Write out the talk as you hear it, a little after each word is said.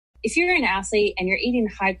if you're an athlete and you're eating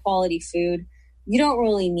high quality food, you don't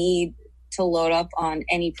really need to load up on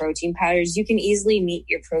any protein powders. You can easily meet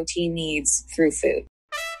your protein needs through food.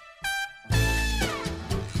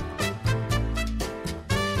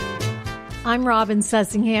 I'm Robin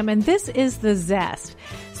Sussingham, and this is the Zest.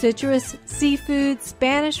 Citrus, seafood,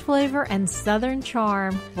 Spanish flavor, and Southern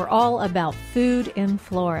charm. We're all about food in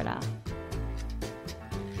Florida.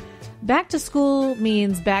 Back to school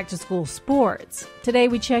means back to school sports. Today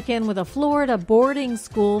we check in with a Florida boarding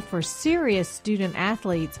school for serious student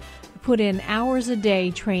athletes who put in hours a day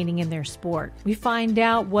training in their sport. We find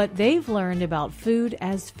out what they've learned about food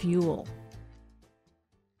as fuel.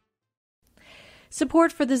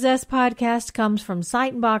 Support for the Zest podcast comes from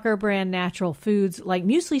Seitenbacher brand natural foods like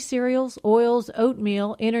muesli cereals, oils,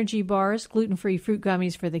 oatmeal, energy bars, gluten-free fruit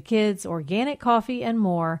gummies for the kids, organic coffee, and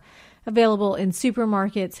more. Available in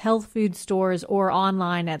supermarkets, health food stores, or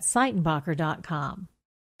online at Seitenbacher.com.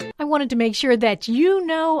 I wanted to make sure that you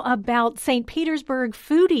know about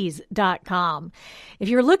stpetersburgfoodies.com. If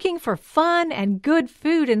you're looking for fun and good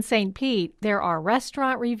food in St. Pete, there are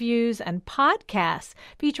restaurant reviews and podcasts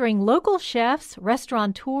featuring local chefs,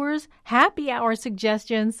 restaurateurs, happy hour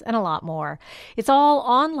suggestions, and a lot more. It's all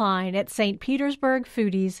online at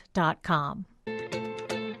stpetersburgfoodies.com.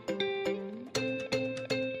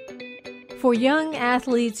 For young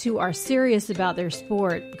athletes who are serious about their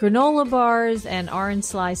sport, granola bars and orange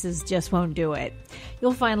slices just won't do it.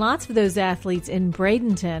 You'll find lots of those athletes in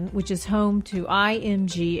Bradenton, which is home to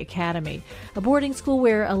IMG Academy, a boarding school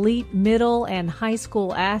where elite middle and high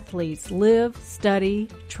school athletes live, study,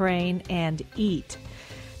 train, and eat.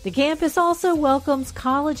 The campus also welcomes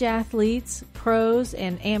college athletes, pros,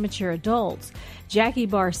 and amateur adults. Jackie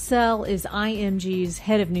Barcal is IMG's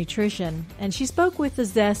head of nutrition, and she spoke with the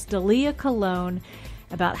Zest Dalia Colon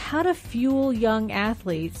about how to fuel young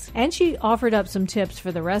athletes, and she offered up some tips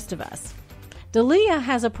for the rest of us. Dalia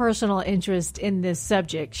has a personal interest in this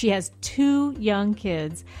subject. She has 2 young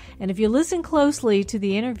kids, and if you listen closely to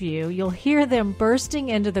the interview, you'll hear them bursting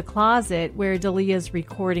into the closet where Dalia's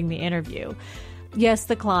recording the interview. Yes,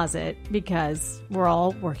 the closet, because we're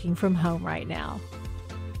all working from home right now.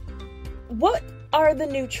 What are the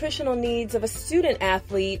nutritional needs of a student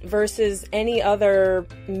athlete versus any other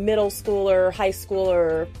middle schooler, high school,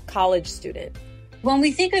 or college student? When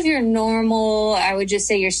we think of your normal, I would just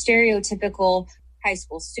say your stereotypical high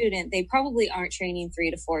school student, they probably aren't training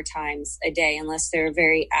 3 to 4 times a day unless they're a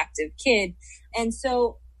very active kid. And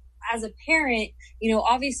so as a parent,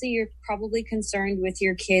 obviously you're probably concerned with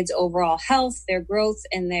your kids' overall health, their growth,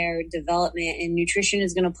 and their development, and nutrition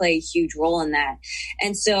is going to play a huge role in that.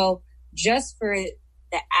 And so just for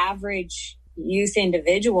the average youth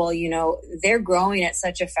individual, they're growing at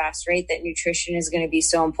such a fast rate that nutrition is going to be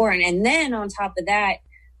so important. And then on top of that,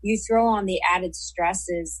 you throw on the added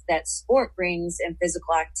stresses that sport brings and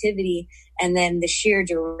physical activity, and then the sheer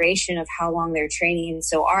duration of how long they're training.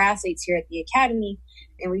 So our athletes here at the Academy,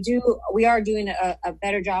 and we are doing a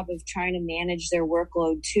better job of trying to manage their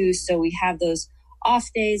workload too. So we have those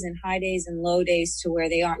off days and high days and low days to where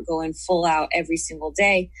they aren't going full out every single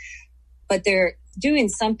day, but they're doing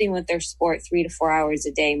something with their sport 3 to 4 hours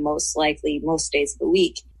a day, most likely most days of the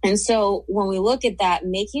week. And so when we look at that,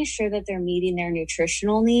 making sure that they're meeting their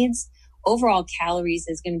nutritional needs, overall calories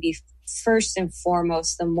is going to be first and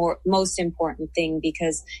foremost the most important thing,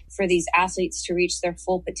 because for these athletes to reach their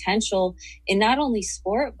full potential in not only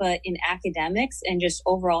sport, but in academics and just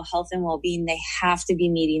overall health and well-being, they have to be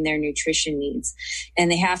meeting their nutrition needs,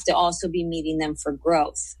 and they have to also be meeting them for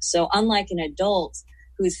growth. So unlike an adult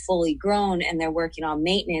who's fully grown and they're working on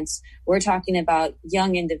maintenance, we're talking about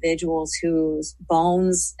young individuals whose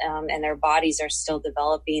bones and their bodies are still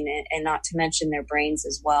developing, and not to mention their brains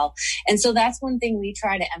as well. And so that's one thing we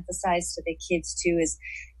try to emphasize to the kids too is,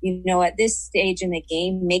 at this stage in the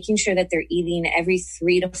game, making sure that they're eating every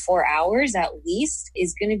 3 to 4 hours at least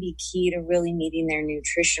is going to be key to really meeting their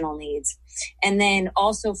nutritional needs. And then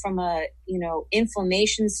also from a,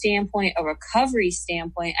 inflammation standpoint, a recovery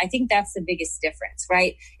standpoint, I think that's the biggest difference,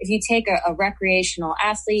 right? If you take a recreational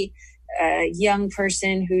athlete, a young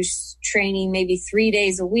person who's training maybe 3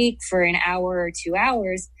 days a week for an hour or 2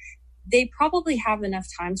 hours, they probably have enough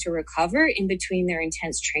time to recover in between their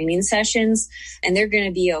intense training sessions, and they're going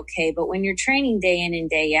to be okay. But when you're training day in and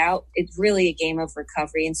day out, it's really a game of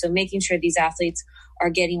recovery. And so making sure these athletes are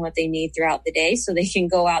getting what they need throughout the day so they can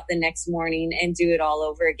go out the next morning and do it all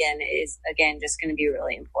over again is, again, just going to be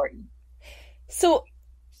really important. So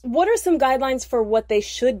what are some guidelines for what they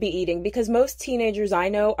should be eating? Because most teenagers I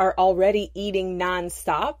know are already eating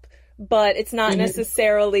nonstop, but it's not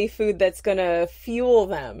necessarily food that's going to fuel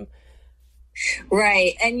them.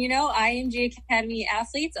 Right. And, IMG Academy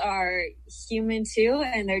athletes are human too,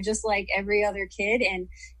 and they're just like every other kid. And,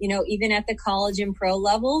 even at the college and pro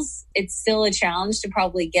levels, it's still a challenge to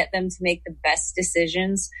probably get them to make the best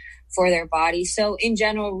decisions for their body. So in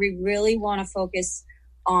general, we really want to focus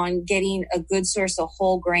on getting a good source of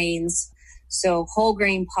whole grains. So whole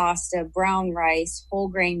grain pasta, brown rice, whole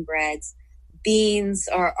grain breads. Beans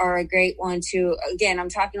are a great one too. Again, I'm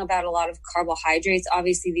talking about a lot of carbohydrates.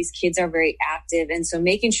 Obviously, these kids are very active. And so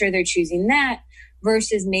making sure they're choosing that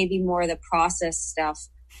versus maybe more of the processed stuff,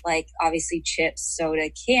 like obviously chips,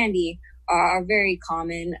 soda, candy are very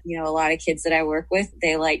common. A lot of kids that I work with,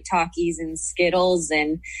 they like Takis and Skittles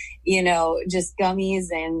and, just gummies.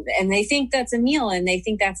 And they think that's a meal and they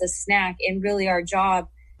think that's a snack. And really our job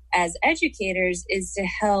as educators is to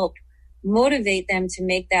help motivate them to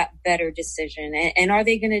make that better decision. And are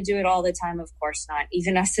they going to do it all the time? Of course not.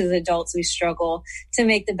 Even us as adults, we struggle to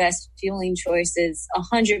make the best fueling choices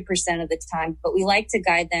 100% of the time. But we like to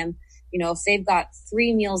guide them. If they've got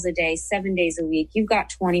 3 meals a day, 7 days a week, you've got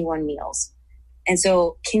 21 meals. And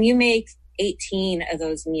so can you make 18 of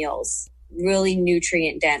those meals really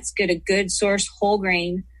nutrient dense? Get a good source, whole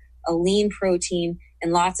grain, a lean protein,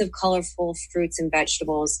 and lots of colorful fruits and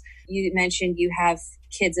vegetables. You mentioned you have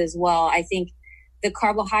kids as well. I think the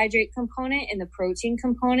carbohydrate component and the protein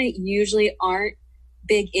component usually aren't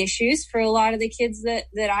big issues for a lot of the kids that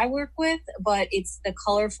I work with, but it's the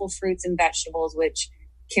colorful fruits and vegetables, which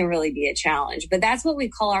can really be a challenge. But that's what we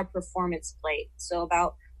call our performance plate. So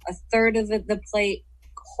about a third of the plate,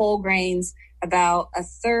 whole grains, about a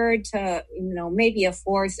third to, maybe a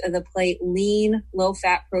fourth of the plate, lean, low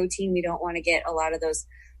fat protein. We don't want to get a lot of those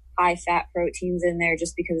high fat proteins in there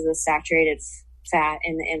just because of the saturated fat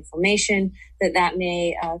and the inflammation that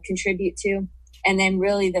may contribute to. And then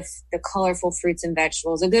really the colorful fruits and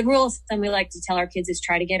vegetables. A good rule of thumb we like to tell our kids is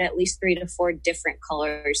try to get at least 3 to 4 different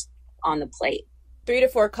colors on the plate. 3 to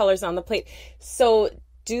 4 colors on the plate. So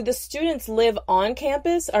do the students live on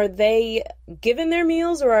campus? Are they given their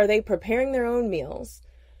meals or are they preparing their own meals?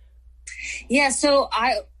 Yeah, so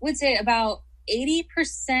I would say about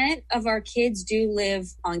 80% of our kids do live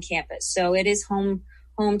on campus. So it is home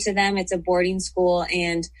to them. It's a boarding school,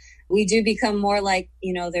 and we do become more like,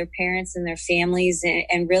 their parents and their families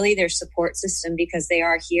and really their support system because they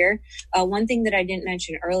are here. One thing that I didn't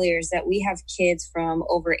mention earlier is that we have kids from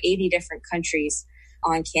over 80 different countries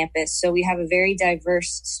on campus. So we have a very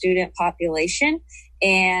diverse student population.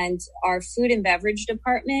 And our food and beverage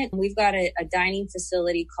department, we've got a dining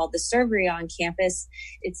facility called the Servery on campus.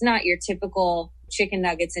 It's not your typical chicken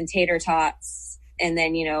nuggets and tater tots and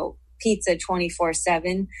then, pizza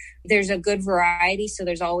 24/7. There's a good variety. So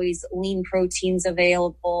there's always lean proteins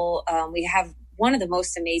available. We have one of the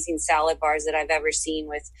most amazing salad bars that I've ever seen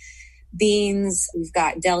with beans. We've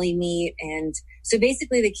got deli meat. And so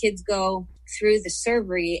basically the kids go through the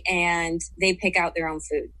servery and they pick out their own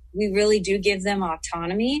food. We really do give them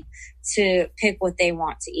autonomy to pick what they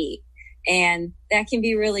want to eat. And that can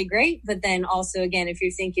be really great. But then also, again, if you're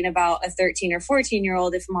thinking about a 13 or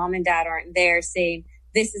 14-year-old, if mom and dad aren't there saying,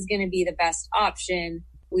 this is going to be the best option,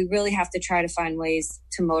 we really have to try to find ways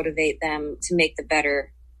to motivate them to make the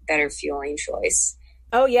better fueling choice.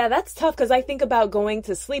 Oh, yeah, that's tough because I think about going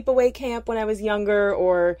to sleepaway camp when I was younger,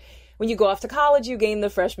 or when you go off to college, you gain the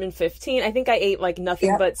freshman 15. I think I ate like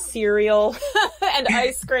nothing but cereal and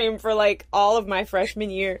ice cream for like all of my freshman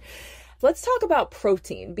year. Let's talk about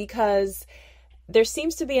protein because there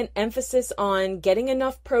seems to be an emphasis on getting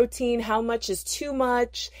enough protein. How much is too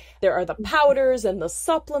much? There are the powders and the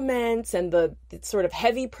supplements and the sort of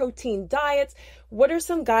heavy protein diets. What are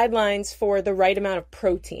some guidelines for the right amount of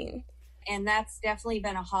protein? And that's definitely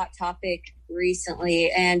been a hot topic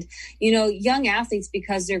recently. And, young athletes,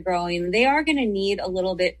 because they're growing, they are going to need a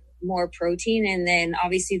little bit more protein. And then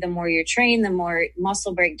obviously the more you're trained, the more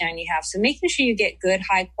muscle breakdown you have. So making sure you get good,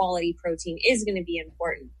 high quality protein is going to be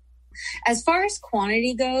important. As far as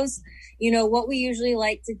quantity goes, what we usually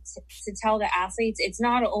like to tell the athletes, it's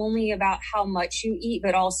not only about how much you eat,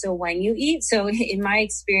 but also when you eat. So in my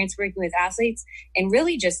experience working with athletes and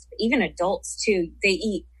really just even adults too, they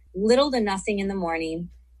eat little to nothing in the morning.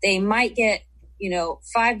 They might get,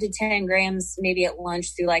 5 to 10 grams maybe at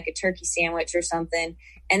lunch through like a turkey sandwich or something.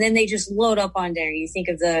 And then they just load up on dinner. You think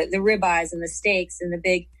of the ribeyes and the steaks and the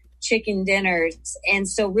big chicken dinners. And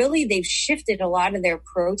so really they've shifted a lot of their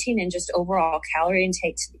protein and just overall calorie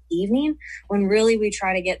intake to the evening, when really we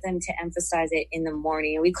try to get them to emphasize it in the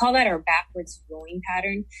morning. And we call that our backwards fueling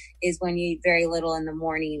pattern, is when you eat very little in the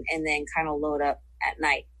morning and then kind of load up at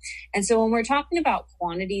night. And so when we're talking about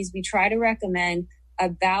quantities, we try to recommend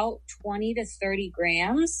about 20 to 30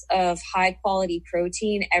 grams of high quality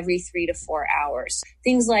protein every 3 to 4 hours.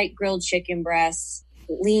 Things like grilled chicken breasts,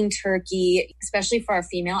 lean turkey, especially for our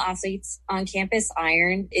female athletes on campus,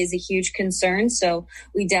 iron is a huge concern. So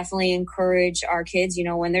we definitely encourage our kids,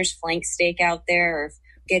 when there's flank steak out there, or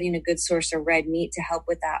getting a good source of red meat to help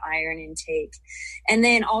with that iron intake. And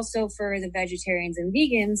then also for the vegetarians and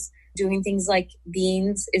vegans, doing things like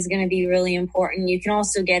beans is going to be really important. You can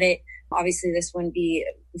also get it, obviously this wouldn't be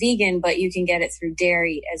vegan, but you can get it through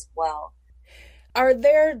dairy as well. Are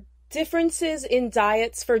there differences in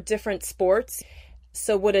diets for different sports?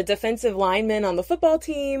 So would a defensive lineman on the football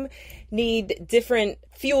team need different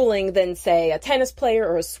fueling than, say, a tennis player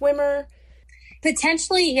or a swimmer?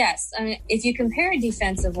 Potentially, yes. I mean, if you compare a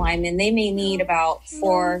defensive lineman, they may need about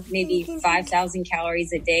 5,000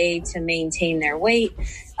 calories a day to maintain their weight.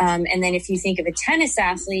 And then if you think of a tennis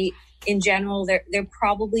athlete, in general, they're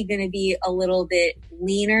probably going to be a little bit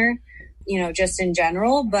leaner, just in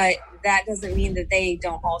general, but that doesn't mean that they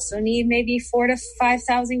don't also need maybe 4,000 to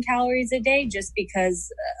 5,000 calories a day, just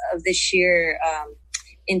because of the sheer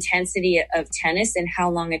intensity of tennis and how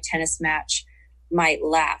long a tennis match might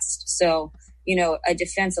last. So, a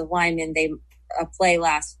defensive lineman, a play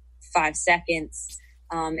lasts 5 seconds,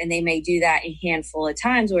 and they may do that a handful of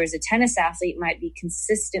times, whereas a tennis athlete might be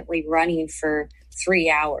consistently running for 3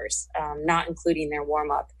 hours, not including their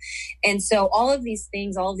warm-up. And so all of these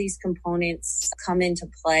things, all of these components come into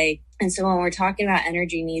play. And so when we're talking about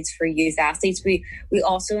energy needs for youth athletes, we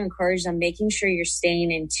also encourage them making sure you're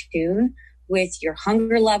staying in tune with your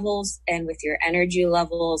hunger levels and with your energy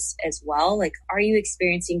levels as well. Like, are you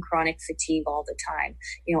experiencing chronic fatigue all the time?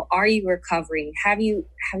 Are you recovering? Have you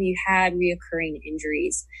had reoccurring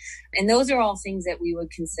injuries? And those are all things that we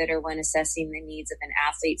would consider when assessing the needs of an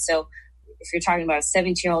athlete. So if you're talking about a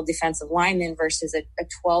 17-year-old defensive lineman versus a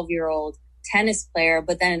 12-year-old tennis player,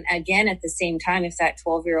 but then again, at the same time, if that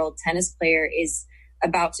 12-year-old tennis player is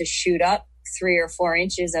about to shoot up 3 or 4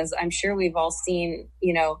 inches, as I'm sure we've all seen,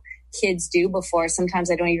 kids do before. Sometimes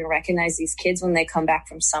I don't even recognize these kids when they come back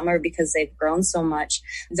from summer because they've grown so much.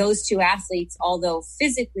 Those two athletes, although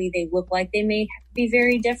physically they look like they may be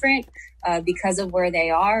very different, because of where they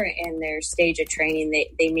are and their stage of training,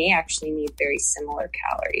 they may actually need very similar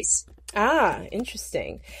calories. Ah,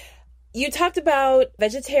 interesting. You talked about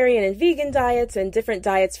vegetarian and vegan diets and different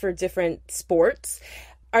diets for different sports.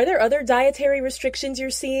 Are there other dietary restrictions you're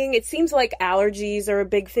seeing? It seems like allergies are a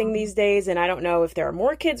big thing these days, and I don't know if there are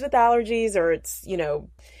more kids with allergies or it's,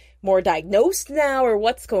 more diagnosed now or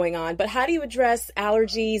what's going on. But how do you address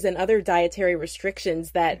allergies and other dietary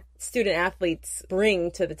restrictions that student athletes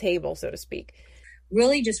bring to the table, so to speak?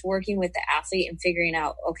 Really just working with the athlete and figuring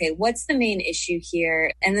out, okay, what's the main issue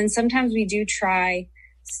here? And then sometimes we do try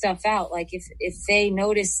stuff out. Like if they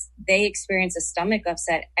notice they experience a stomach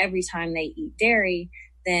upset every time they eat dairy,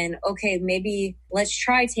 then okay, maybe let's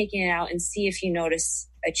try taking it out and see if you notice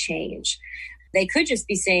a change. They could just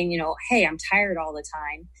be saying, hey, I'm tired all the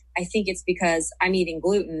time. I think it's because I'm eating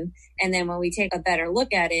gluten. And then when we take a better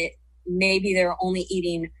look at it, maybe they're only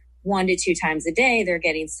eating 1 to 2 times a day. They're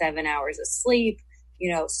getting 7 hours of sleep.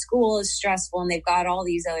 School is stressful, and they've got all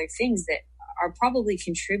these other things that are probably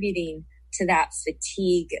contributing to that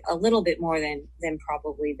fatigue a little bit more than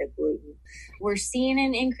probably the gluten. We're seeing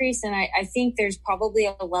an increase, and I think there's probably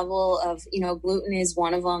a level of, gluten is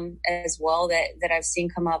one of them as well that I've seen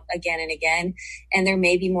come up again and again. And there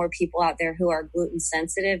may be more people out there who are gluten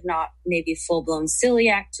sensitive, not maybe full-blown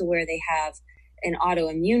celiac to where they have an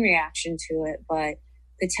autoimmune reaction to it, but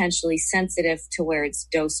potentially sensitive to where it's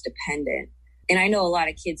dose dependent. And I know a lot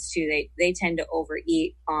of kids too, they tend to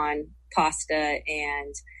overeat on pasta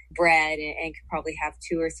and bread and could probably have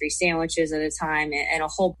 2 or 3 sandwiches at a time and a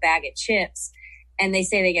whole bag of chips. And they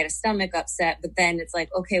say they get a stomach upset, but then it's like,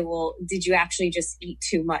 okay, well, did you actually just eat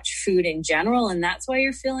too much food in general? And that's why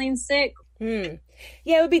you're feeling sick? Yeah,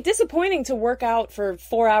 it would be disappointing to work out for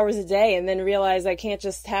 4 hours a day and then realize I can't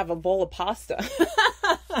just have a bowl of pasta.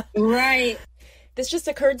 Right. This just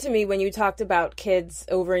occurred to me when you talked about kids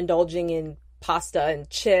overindulging in pasta and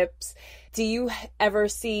chips. Do you ever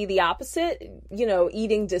see the opposite,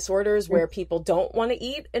 eating disorders where people don't want to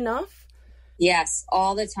eat enough? Yes,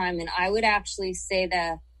 all the time. And I would actually say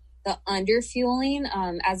that the underfueling,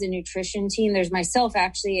 as a nutrition team, there's myself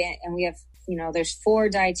actually, and we have, there's 4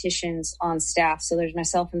 dietitians on staff. So there's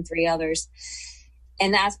myself and 3 others.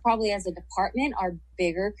 And that's probably as a department our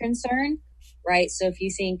bigger concern, right? So if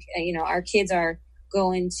you think, our kids are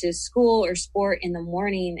going to school or sport in the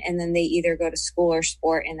morning, and then they either go to school or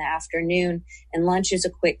sport in the afternoon, and lunch is a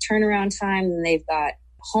quick turnaround time, and they've got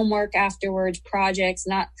homework afterwards, projects,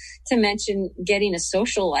 not to mention getting a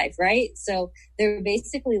social life, right? So they're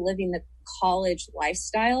basically living the college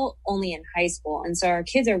lifestyle only in high school. And so our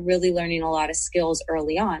kids are really learning a lot of skills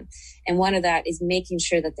early on. And one of that is making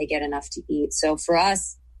sure that they get enough to eat. So for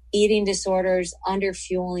us, eating disorders,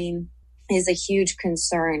 underfueling is a huge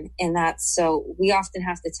concern. And that's so we often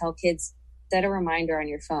have to tell kids, set a reminder on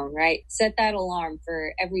your phone, right? Set that alarm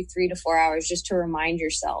for every 3 to 4 hours just to remind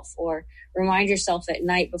yourself, or remind yourself at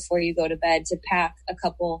night before you go to bed to pack a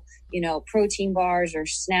couple, protein bars or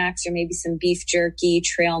snacks, or maybe some beef jerky,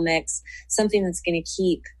 trail mix, something that's going to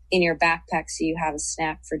keep in your backpack so you have a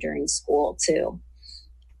snack for during school too.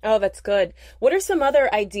 Oh, that's good. What are some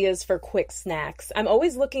other ideas for quick snacks? I'm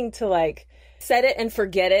always looking to set it and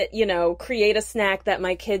forget it, create a snack that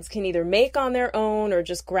my kids can either make on their own or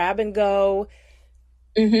just grab and go.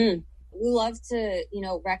 Mm-hmm. We love to,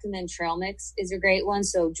 recommend trail mix is a great one.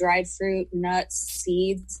 So dried fruit, nuts,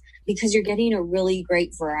 seeds, because you're getting a really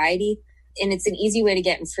great variety. And it's an easy way to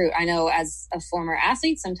get in fruit. I know as a former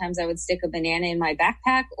athlete, sometimes I would stick a banana in my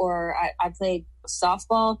backpack, or I played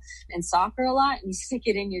softball and soccer a lot, and you stick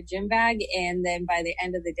it in your gym bag. And then by the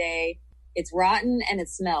end of the day, it's rotten and it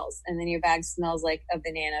smells. And then your bag smells like a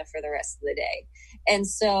banana for the rest of the day. And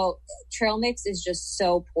so trail mix is just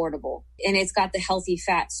so portable. And it's got the healthy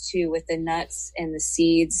fats too, with the nuts and the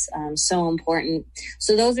seeds. So important.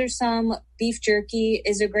 So those are some. Beef jerky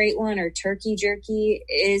is a great one, or turkey jerky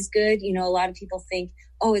is good. A lot of people think,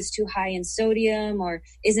 oh, it's too high in sodium, or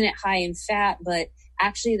isn't it high in fat? But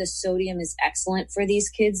actually the sodium is excellent for these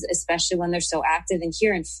kids, especially when they're so active. And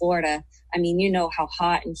here in Florida, how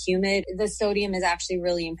hot and humid, the sodium is actually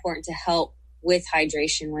really important to help with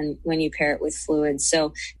hydration when you pair it with fluids.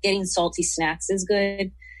 So getting salty snacks is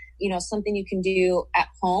good. Something you can do at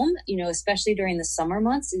home, especially during the summer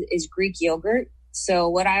months is Greek yogurt. So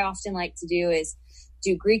what I often like to do is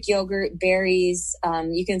do Greek yogurt, berries.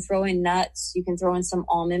 You can throw in nuts. You can throw in some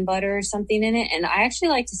almond butter or something in it. And I actually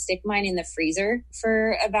like to stick mine in the freezer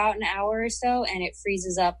for about an hour or so, and it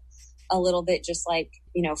freezes up a little bit, just like,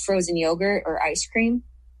 frozen yogurt or ice cream.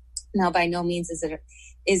 Now, by no means is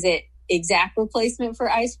it exact replacement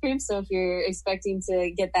for ice cream. So if you're expecting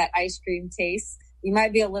to get that ice cream taste, you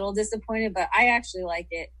might be a little disappointed, but I actually like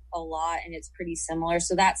it a lot, and it's pretty similar.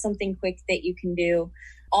 So that's something quick that you can do.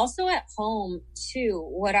 Also at home too,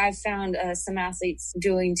 what I've found some athletes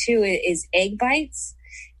doing too is egg bites.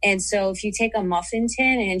 And so if you take a muffin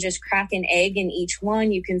tin and just crack an egg in each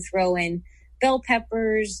one, you can throw in bell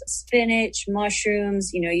peppers, spinach,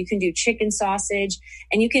 mushrooms, you can do chicken sausage,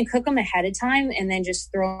 and you can cook them ahead of time and then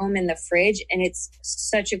just throw them in the fridge. And it's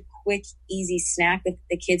such a quick, easy snack that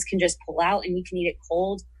the kids can just pull out, and you can eat it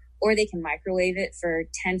cold, or they can microwave it for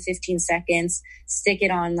 10, 15 seconds, stick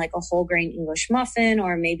it on like a whole grain English muffin,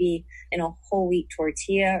 or maybe in a whole wheat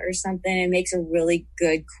tortilla or something. It makes a really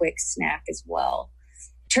good, quick snack as well.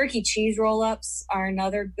 Turkey cheese roll-ups are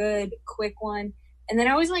another good, quick one. And then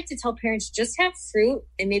I always like to tell parents, just have fruit,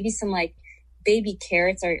 and maybe some baby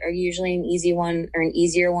carrots are usually an easy one, or an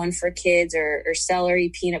easier one for kids, or celery,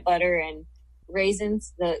 peanut butter, and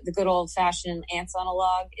raisins. The good old fashioned ants on a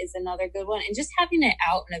log is another good one. And just having it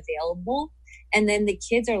out and available. And then the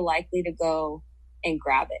kids are likely to go and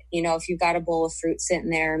grab it. If you've got a bowl of fruit sitting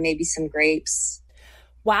there, maybe some grapes.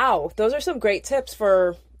 Wow. Those are some great tips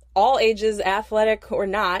for all ages, athletic or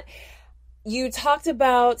not. You talked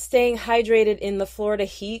about staying hydrated in the Florida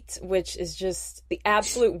heat, which is just the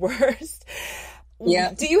absolute worst.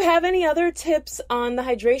 Yeah. Do you have any other tips on the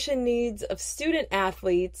hydration needs of student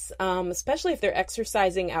athletes, especially if they're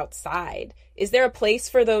exercising outside? Is there a place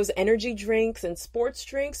for those energy drinks and sports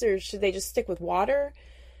drinks, or should they just stick with water?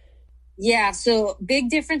 Yeah, so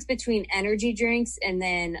big difference between energy drinks and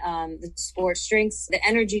then the sports drinks. The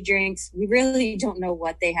energy drinks, we really don't know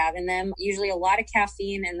what they have in them. Usually a lot of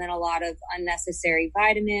caffeine, and then a lot of unnecessary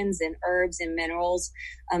vitamins and herbs and minerals.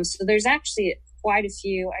 So there's actually quite a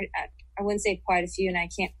few. I wouldn't say quite a few, and I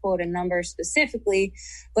can't quote a number specifically,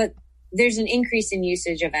 but there's an increase in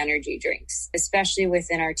usage of energy drinks, especially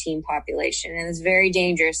within our teen population. And it's very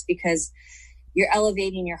dangerous because you're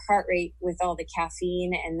elevating your heart rate with all the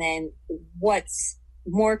caffeine. And then what's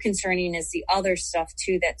more concerning is the other stuff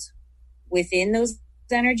too that's within those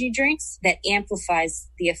energy drinks that amplifies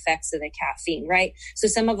the effects of the caffeine, right? So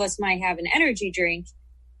some of us might have an energy drink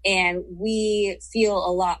and we feel a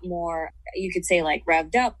lot more, you could say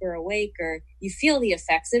revved up or awake, or you feel the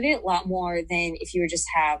effects of it a lot more than if you were just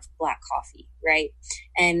have black coffee, right?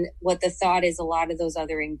 And what the thought is, a lot of those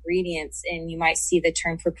other ingredients, and you might see the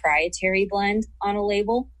term proprietary blend on a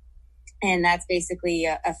label. And that's basically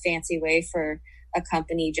a fancy way for a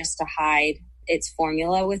company just to hide its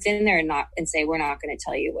formula within there and say, we're not going to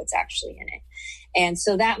tell you what's actually in it. And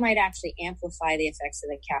so that might actually amplify the effects of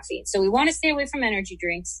the caffeine. So we want to stay away from energy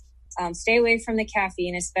drinks, stay away from the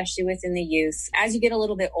caffeine, especially within the youth. As you get a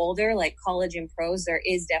little bit older, like college and pros, there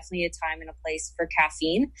is definitely a time and a place for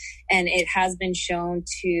caffeine. And it has been shown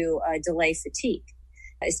to delay fatigue,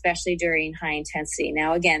 especially during high intensity.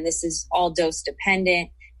 Now, again, this is all dose dependent,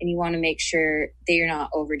 and you want to make sure that you're not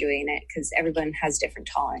overdoing it because everyone has different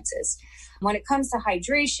tolerances. When it comes to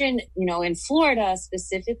hydration, in Florida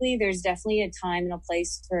specifically, there's definitely a time and a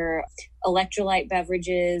place for electrolyte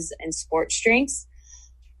beverages and sports drinks.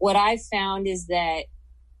 What I've found is that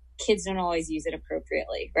kids don't always use it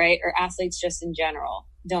appropriately, right? Or athletes just in general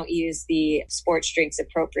don't use the sports drinks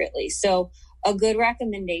appropriately. So a good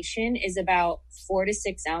recommendation is about 4 to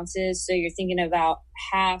 6 ounces. So you're thinking about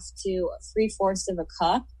half to 3/4 of a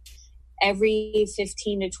cup every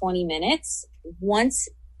 15 to 20 minutes. Once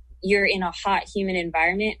you're in a hot, humid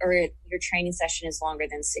environment or your training session is longer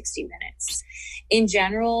than 60 minutes. In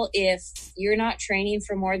general, if you're not training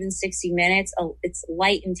for more than 60 minutes, it's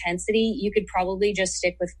light intensity, you could probably just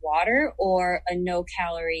stick with water or a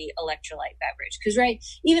no-calorie electrolyte beverage. Because, right,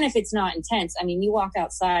 even if it's not intense, I mean, you walk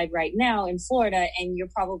outside right now in Florida and you're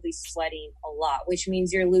probably sweating a lot, which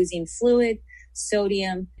means you're losing fluid,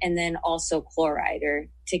 sodium, and then also chloride, or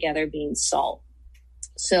together being salt.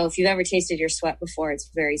 So if you've ever tasted your sweat before,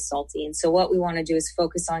 it's very salty. And so what we want to do is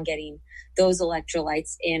focus on getting those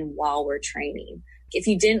electrolytes in while we're training. If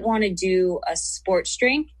you didn't want to do a sports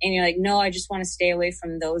drink and you're like, no, I just want to stay away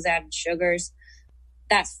from those added sugars,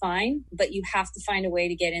 that's fine. But you have to find a way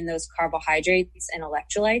to get in those carbohydrates and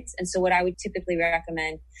electrolytes. And so what I would typically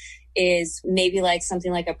recommend is maybe like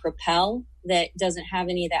something like a Propel that doesn't have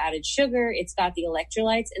any of the added sugar. It's got the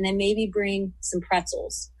electrolytes, and then maybe bring some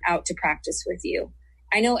pretzels out to practice with you.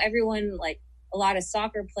 I know everyone, like a lot of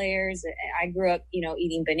soccer players, I grew up,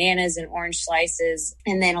 eating bananas and orange slices.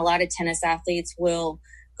 And then a lot of tennis athletes will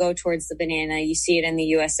go towards the banana. You see it in the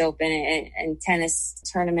US Open and tennis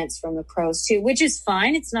tournaments from the pros too, which is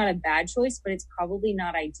fine. It's not a bad choice, but it's probably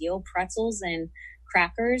not ideal. Pretzels and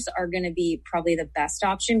crackers are going to be probably the best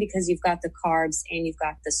option because you've got the carbs and you've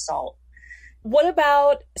got the salt. What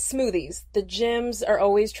about smoothies? The gyms are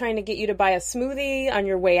always trying to get you to buy a smoothie on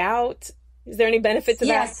your way out. Is there any benefit to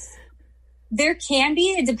that? Yes, there can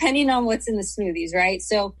be, depending on what's in the smoothies, right?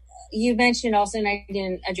 So you mentioned also, and I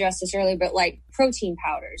didn't address this earlier, but like protein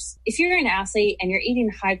powders. If you're an athlete and you're eating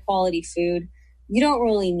high quality food, you don't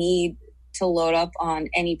really need to load up on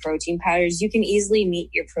any protein powders. You can easily meet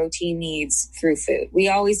your protein needs through food. We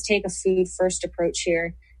always take a food first approach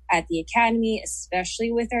here at the Academy,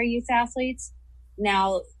 especially with our youth athletes.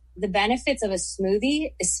 Now, the benefits of a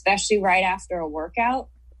smoothie, especially right after a workout,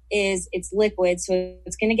 is it's liquid, so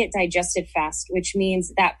it's going to get digested fast, which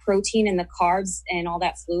means that protein and the carbs and all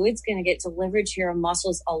that fluid is going to get delivered to your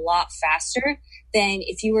muscles a lot faster than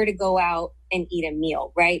if you were to go out and eat a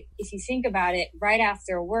meal, right? If you think about it, right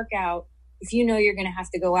after a workout, if you know you're going to have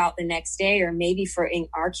to go out the next day, or maybe for in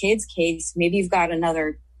our kids' case, maybe you've got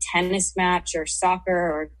another tennis match or soccer,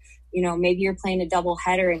 or, maybe you're playing a double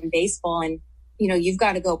header in baseball and, you've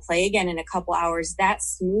got to go play again in a couple hours, that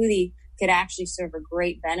smoothie could actually serve a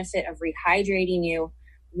great benefit of rehydrating you,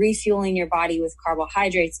 refueling your body with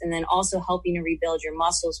carbohydrates, and then also helping to rebuild your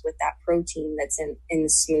muscles with that protein that's in the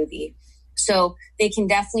smoothie. So they can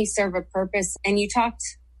definitely serve a purpose. And you talked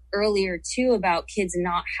earlier too about kids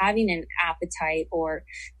not having an appetite or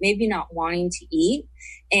maybe not wanting to eat.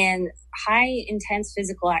 And high intense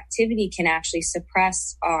physical activity can actually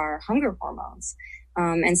suppress our hunger hormones.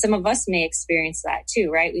 And some of us may experience that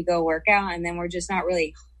too, right? We go work out and then we're just not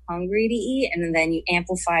really hungry to eat, and then you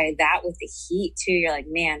amplify that with the heat too. You're like,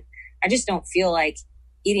 man, I just don't feel like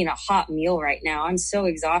eating a hot meal right now. I'm so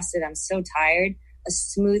exhausted. I'm so tired. A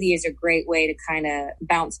smoothie is a great way to kind of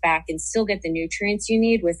bounce back and still get the nutrients you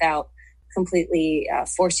need without completely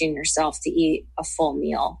forcing yourself to eat a full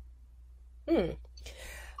meal.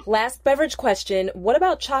 Last beverage question. What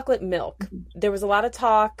about chocolate milk? There was a lot of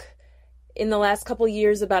talk in the last couple of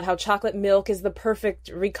years about how chocolate milk is the perfect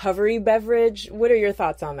recovery beverage. What are your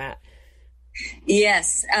thoughts on that?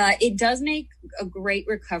 Yes, it does make a great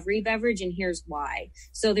recovery beverage, and here's why.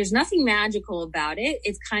 So there's nothing magical about it.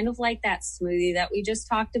 It's kind of like that smoothie that we just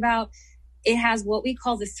talked about. It has what we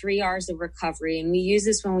call the 3 R's of recovery, and we use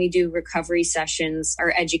this when we do recovery sessions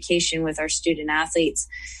or education with our student athletes.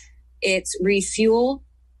 It's refuel,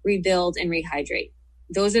 rebuild, and rehydrate.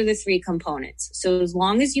 Those are the 3 components. So as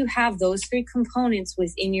long as you have those 3 components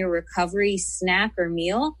within your recovery snack or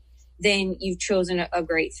meal, then you've chosen a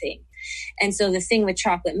great thing. And so the thing with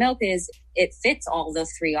chocolate milk is it fits all the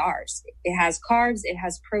 3 R's. It has carbs, it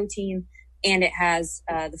has protein, and it has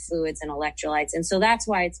the fluids and electrolytes. And so that's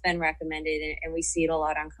why it's been recommended, and we see it a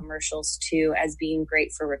lot on commercials too, as being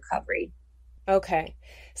great for recovery. Okay.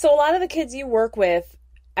 So a lot of the kids you work with,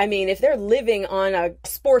 I mean, if they're living on a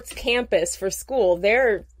sports campus for school,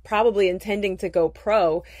 they're probably intending to go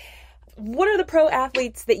pro. What are the pro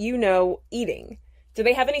athletes that you know eating? Do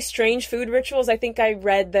they have any strange food rituals? I think I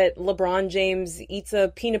read that LeBron James eats a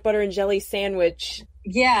peanut butter and jelly sandwich.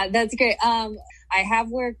 Yeah, that's great. I have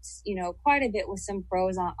worked, quite a bit with some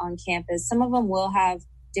pros on campus. Some of them will have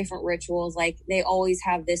different rituals, like they always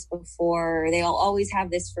have this before, or they'll always have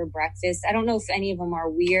this for breakfast. I don't know if any of them are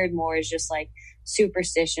weird, more is just like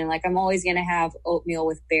superstition. Like I'm always going to have oatmeal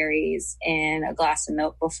with berries and a glass of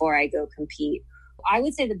milk before I go compete. I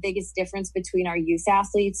would say the biggest difference between our youth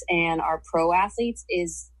athletes and our pro athletes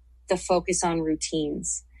is the focus on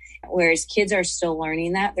routines. Whereas kids are still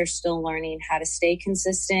learning that. They're still learning how to stay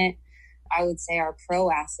consistent. I would say our pro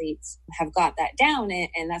athletes have got that down,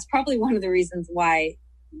 and that's probably one of the reasons why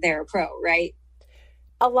they're a pro, right?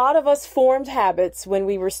 A lot of us formed habits when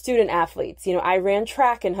we were student athletes. I ran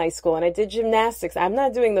track in high school and I did gymnastics. I'm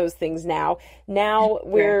not doing those things now. Now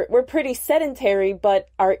we're pretty sedentary, but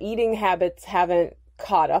our eating habits haven't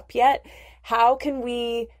caught up yet. How can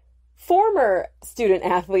we former student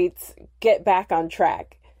athletes get back on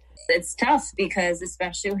track? It's tough because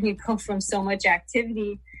especially when you go from so much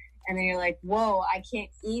activity and then you're like, whoa, I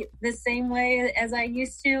can't eat the same way as I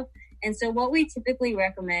used to. And so what we typically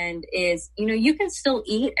recommend is, you can still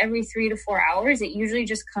eat every 3 to 4 hours. It usually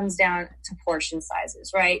just comes down to portion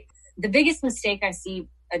sizes, right? The biggest mistake I see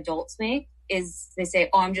adults make is they say,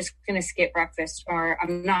 oh, I'm just going to skip breakfast, or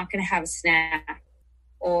I'm not going to have a snack,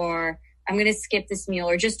 or I'm going to skip this meal,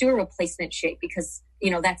 or just do a replacement shake because,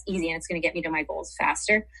 that's easy and it's going to get me to my goals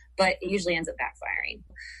faster. But it usually ends up backfiring.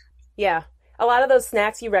 Yeah. A lot of those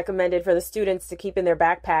snacks you recommended for the students to keep in their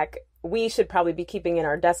backpack, we should probably be keeping in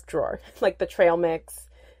our desk drawer, like the trail mix.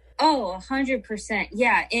 Oh, 100%.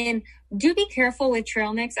 Yeah. And do be careful with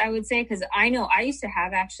trail mix, I would say, because I know I used to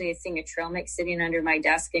have actually a thing of trail mix sitting under my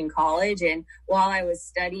desk in college. And while I was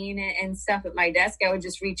studying it and stuff at my desk, I would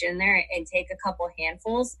just reach in there and take a couple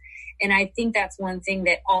handfuls. And I think that's one thing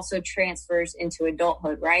that also transfers into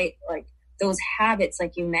adulthood, right? Like those habits,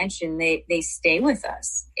 like you mentioned, they stay with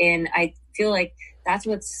us. And I feel like that's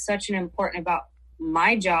what's such an important about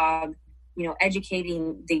my job,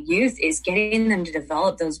 educating the youth, is getting them to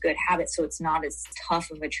develop those good habits so it's not as tough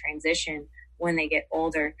of a transition when they get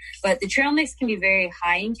older. But the trail mix can be very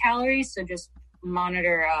high in calories, so just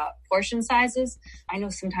monitor portion sizes. I know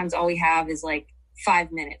sometimes all we have is like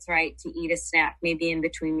 5 minutes, right, to eat a snack, maybe in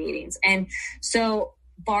between meetings. And so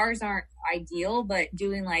bars aren't ideal, but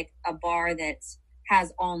doing like a bar that's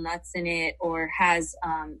has all nuts in it, or has,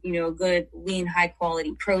 a good lean, high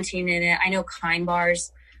quality protein in it. I know Kind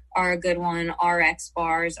bars are a good one. RX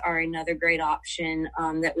bars are another great option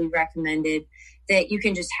that we recommended that you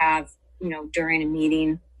can just have, during a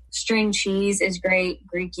meeting. String cheese is great.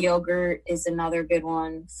 Greek yogurt is another good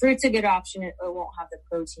one. Fruit's a good option. It won't have the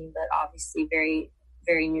protein, but obviously very,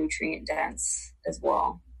 very nutrient dense as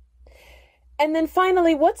well. And then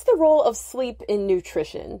finally, what's the role of sleep in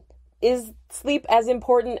nutrition? Is sleep as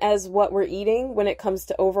important as what we're eating when it comes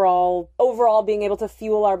to overall being able to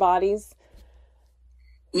fuel our bodies?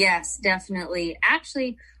 Yes, definitely.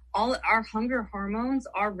 Actually, all our hunger hormones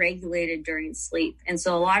are regulated during sleep. And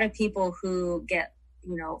so a lot of people who get,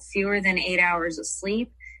 fewer than 8 hours of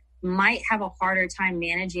sleep might have a harder time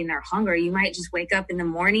managing their hunger. You might just wake up in the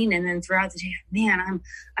morning and then throughout the day, man,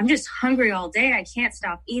 I'm just hungry all day. I can't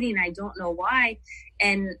stop eating. I don't know why.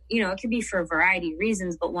 And, it could be for a variety of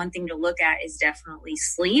reasons, but one thing to look at is definitely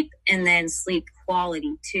sleep, and then sleep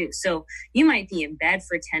quality too. So you might be in bed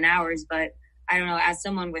for 10 hours, but I don't know, as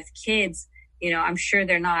someone with kids, I'm sure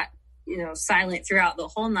they're not, silent throughout the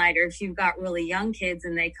whole night. Or if you've got really young kids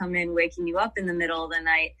and they come in waking you up in the middle of the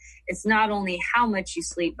night, it's not only how much you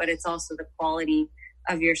sleep, but it's also the quality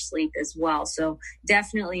of your sleep as well. So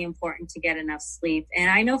definitely important to get enough sleep. And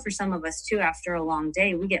I know for some of us too, after a long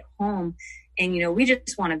day, we get home and, we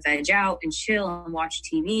just want to veg out and chill and watch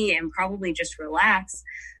TV and probably just relax.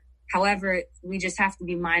 However, we just have to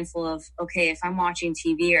be mindful of, okay, if I'm watching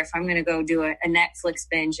TV or if I'm going to go do a Netflix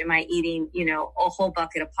binge, am I eating, a whole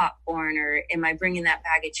bucket of popcorn, or am I bringing that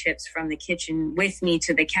bag of chips from the kitchen with me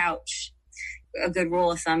to the couch? A good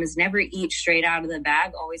rule of thumb is never eat straight out of the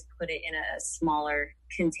bag. Always put it in a smaller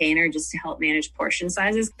container just to help manage portion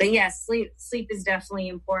sizes. But yes, sleep is definitely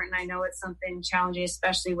important. I know it's something challenging,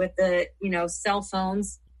 especially with the, cell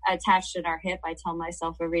phones attached at our hip. I tell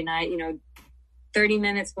myself every night, 30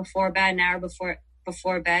 minutes before bed, an hour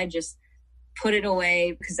before bed, just put it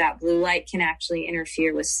away, because that blue light can actually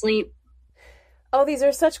interfere with sleep. Oh, these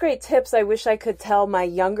are such great tips. I wish I could tell my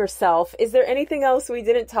younger self. Is there anything else we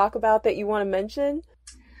didn't talk about that you want to mention?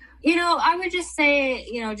 I would just say,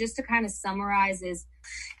 just to kind of summarize is,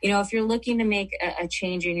 if you're looking to make a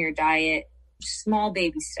change in your diet, small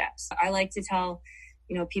baby steps. I like to tell,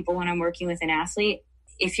 people when I'm working with an athlete,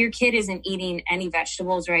 if your kid isn't eating any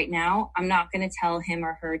vegetables right now, I'm not going to tell him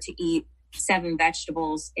or her to eat 7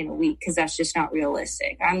 vegetables in a week because that's just not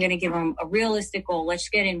realistic. I'm going to give them a realistic goal. Let's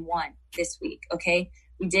get in 1 this week. Okay.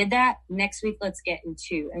 We did that. Next week, let's get in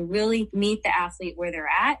 2 and really meet the athlete where they're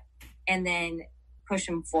at and then push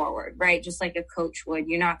them forward, right? Just like a coach would.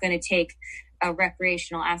 You're not going to take a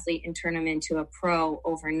recreational athlete and turn them into a pro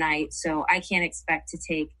overnight. So I can't expect to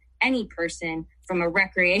take any person from a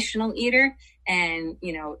recreational eater and,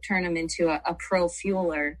 turn them into a pro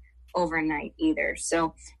fueler overnight either.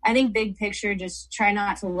 So I think big picture, just try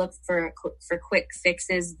not to look for quick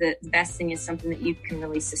fixes. The best thing is something that you can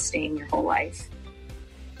really sustain your whole life.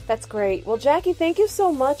 That's great. Well, Jackie, thank you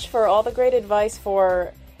so much for all the great advice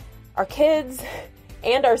for our kids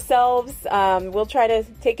and ourselves. We'll try to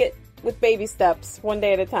take it with baby steps, one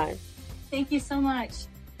day at a time. Thank you so much.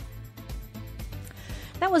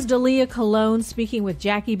 That was Dalia Colon speaking with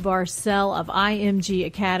Jackie Barcal of IMG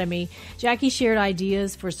Academy. Jackie shared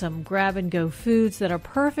ideas for some grab-and-go foods that are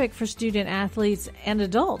perfect for student athletes and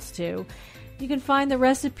adults, too. You can find the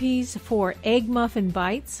recipes for egg muffin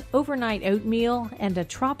bites, overnight oatmeal, and a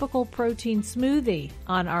tropical protein smoothie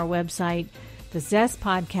on our website,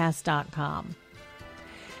 thezestpodcast.com.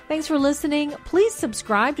 Thanks for listening. Please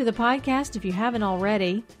subscribe to the podcast if you haven't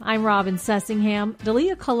already. I'm Robin Sessingham.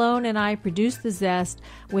 Dalia Colon and I produce The Zest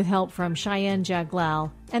with help from Cheyenne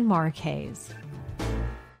Jaglal and Mark Hayes.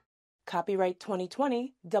 Copyright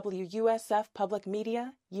 2020, WUSF Public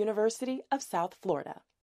Media, University of South Florida.